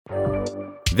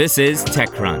This is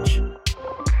TechCrunch.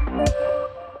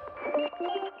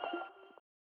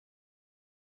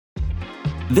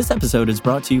 This episode is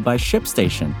brought to you by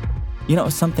ShipStation. You know,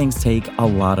 some things take a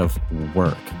lot of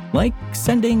work, like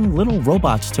sending little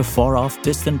robots to far-off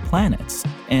distant planets.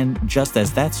 And just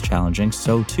as that's challenging,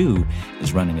 so too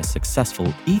is running a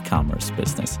successful e-commerce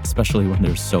business, especially when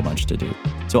there's so much to do.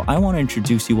 So I want to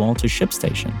introduce you all to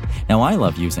ShipStation. Now, I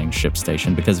love using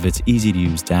ShipStation because of its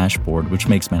easy-to-use dashboard, which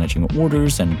makes managing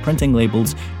orders and printing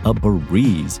labels a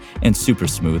breeze and super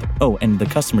smooth. Oh, and the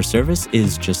customer service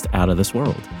is just out of this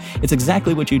world. It's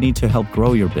exactly what you need to help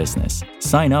grow your business.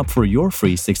 Sign up for your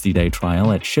free 60-day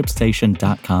trial at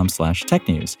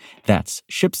shipstation.com/technews. That's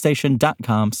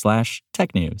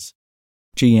shipstation.com/technews.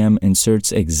 GM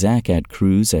inserts exec at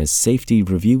Cruise as safety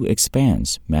review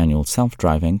expands. Manual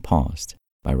self-driving paused.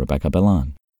 By Rebecca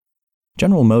Bellan.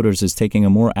 General Motors is taking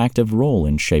a more active role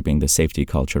in shaping the safety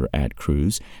culture at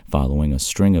Cruise, following a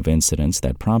string of incidents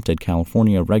that prompted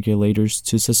California regulators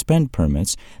to suspend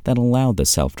permits that allowed the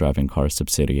self-driving car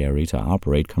subsidiary to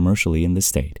operate commercially in the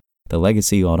state. The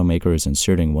legacy automaker is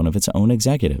inserting one of its own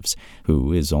executives,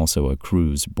 who is also a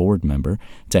Cruise board member,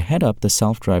 to head up the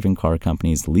self-driving car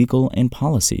company's legal and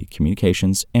policy,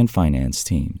 communications, and finance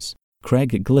teams.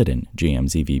 Craig Glidden,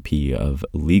 GM's EVP of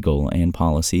Legal and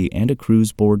Policy and a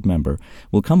Cruise board member,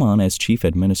 will come on as Chief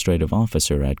Administrative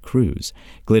Officer at Cruise.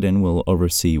 Glidden will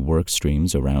oversee work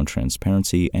streams around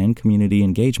transparency and community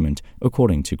engagement,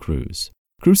 according to Cruise.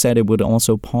 Cruise said it would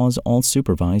also pause all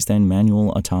supervised and manual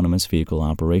autonomous vehicle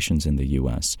operations in the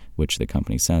U.S., which the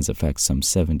company says affects some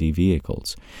 70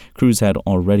 vehicles. Cruise had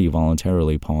already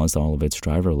voluntarily paused all of its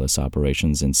driverless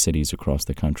operations in cities across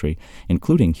the country,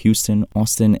 including Houston,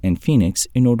 Austin, and Phoenix,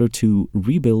 in order to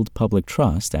rebuild public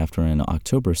trust after an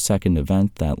October 2nd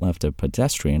event that left a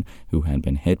pedestrian who had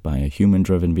been hit by a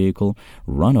human-driven vehicle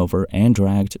run over and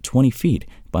dragged 20 feet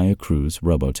by a Cruise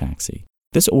robotaxi.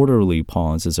 This orderly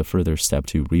pause is a further step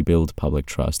to rebuild public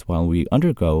trust while we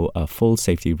undergo a full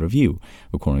safety review,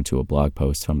 according to a blog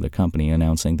post from the company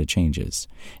announcing the changes.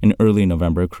 In early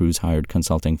November, Cruise hired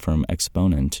consulting firm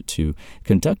Exponent to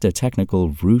conduct a technical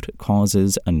root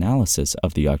causes analysis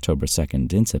of the October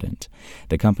 2nd incident.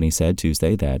 The company said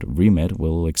Tuesday that remit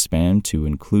will expand to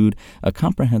include a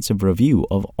comprehensive review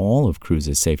of all of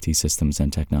Cruise's safety systems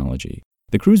and technology.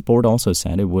 The Cruise board also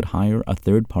said it would hire a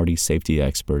third-party safety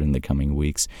expert in the coming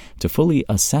weeks to fully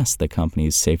assess the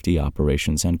company's safety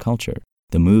operations and culture.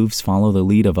 The moves follow the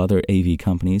lead of other AV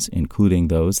companies, including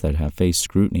those that have faced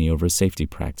scrutiny over safety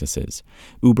practices.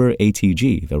 Uber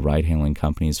ATG, the ride-hailing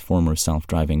company's former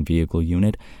self-driving vehicle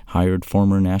unit, hired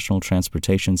former National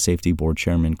Transportation Safety Board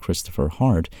Chairman Christopher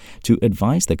Hart to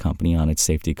advise the company on its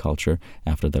safety culture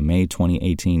after the May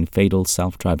 2018 fatal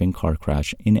self-driving car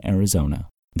crash in Arizona.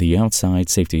 The outside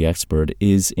safety expert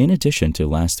is in addition to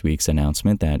last week's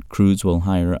announcement that Cruise will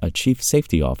hire a chief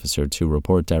safety officer to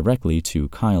report directly to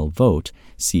Kyle Vogt,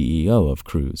 CEO of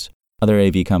Cruise. Other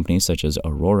AV companies such as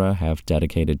Aurora have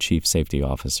dedicated chief safety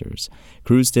officers.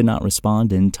 Cruise did not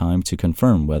respond in time to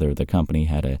confirm whether the company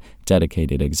had a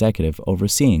dedicated executive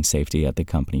overseeing safety at the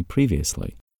company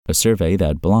previously. A survey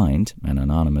that Blind, an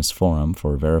anonymous forum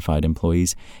for verified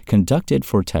employees, conducted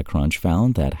for TechCrunch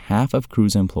found that half of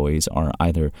Cruise employees are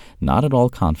either not at all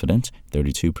confident,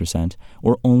 32%,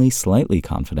 or only slightly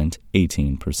confident,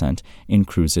 18%, in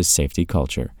Cruise's safety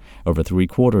culture. Over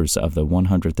 3/4 of the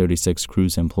 136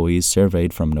 Cruise employees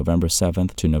surveyed from November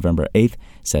 7th to November 8th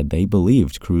said they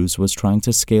believed Cruise was trying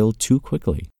to scale too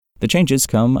quickly. The changes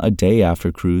come a day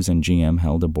after Cruise and GM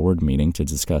held a board meeting to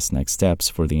discuss next steps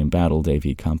for the embattled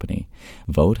AV company.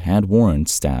 Vogt had warned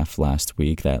staff last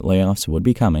week that layoffs would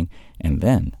be coming, and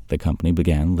then the company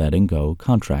began letting go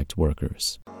contract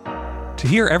workers. To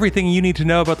hear everything you need to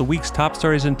know about the week's top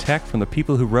stories in tech from the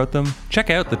people who wrote them, check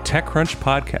out the TechCrunch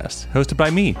podcast, hosted by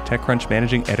me, TechCrunch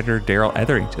Managing Editor Daryl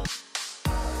Etherington.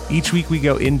 Each week we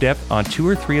go in-depth on 2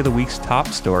 or 3 of the week's top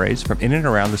stories from in and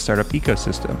around the startup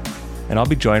ecosystem. And I'll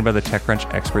be joined by the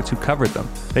TechCrunch experts who covered them.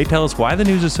 They tell us why the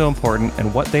news is so important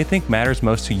and what they think matters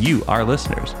most to you, our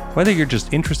listeners, whether you're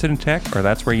just interested in tech or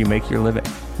that's where you make your living.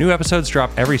 New episodes drop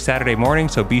every Saturday morning,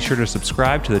 so be sure to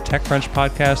subscribe to the TechCrunch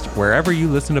podcast wherever you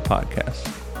listen to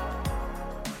podcasts.